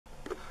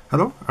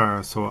Hello,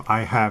 so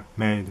I have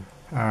made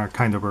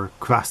kind of a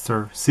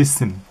cluster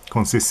system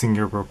consisting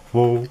of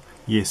 4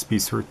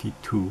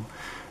 ESP32,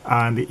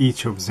 and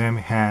each of them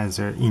has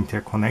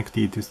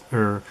interconnected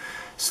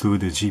through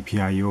the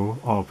GPIO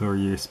of the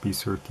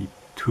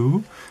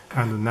ESP32,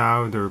 and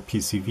now the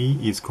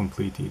PCB is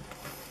completed.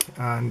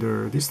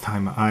 And this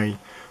time I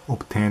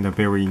obtained a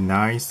very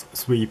nice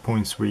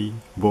 3.3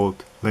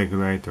 volt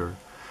regulator.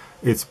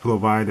 It's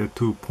provided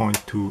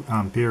 2.2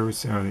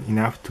 amperes,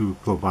 enough to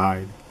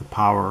provide the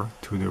power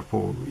to the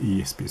full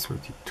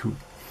ESP32.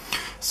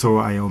 So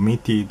I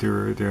omitted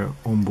the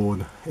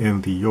onboard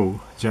LDO,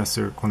 just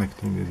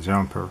connecting the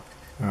jumper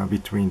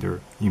between the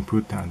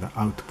input and the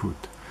output.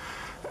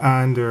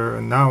 And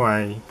now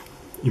I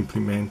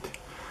implement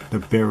the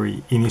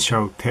very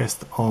initial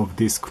test of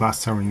this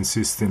clustering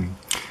system,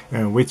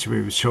 which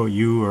will show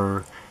you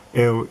a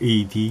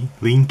LED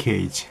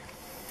linkage.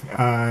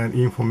 And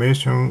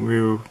information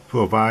will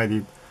provide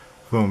it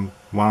from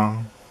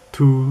 1,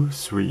 2,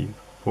 3,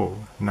 4.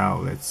 Now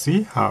let's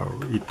see how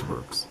it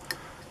works.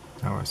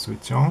 Now I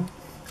switch on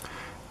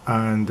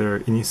and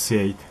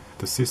initiate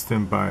the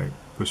system by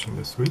pushing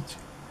the switch.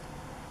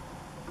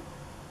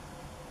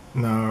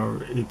 Now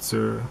it's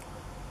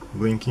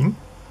blinking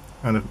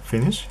and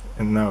finish,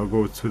 and now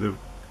go to the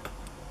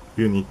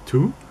unit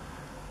 2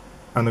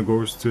 and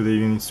goes to the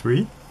unit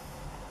 3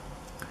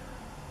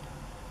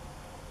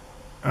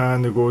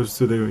 and goes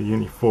to the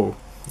unit 4,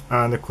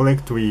 and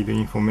correctly the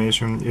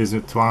information is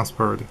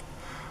transferred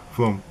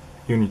from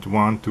unit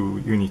 1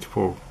 to unit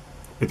 4.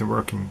 It's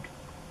working.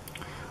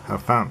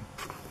 Have fun.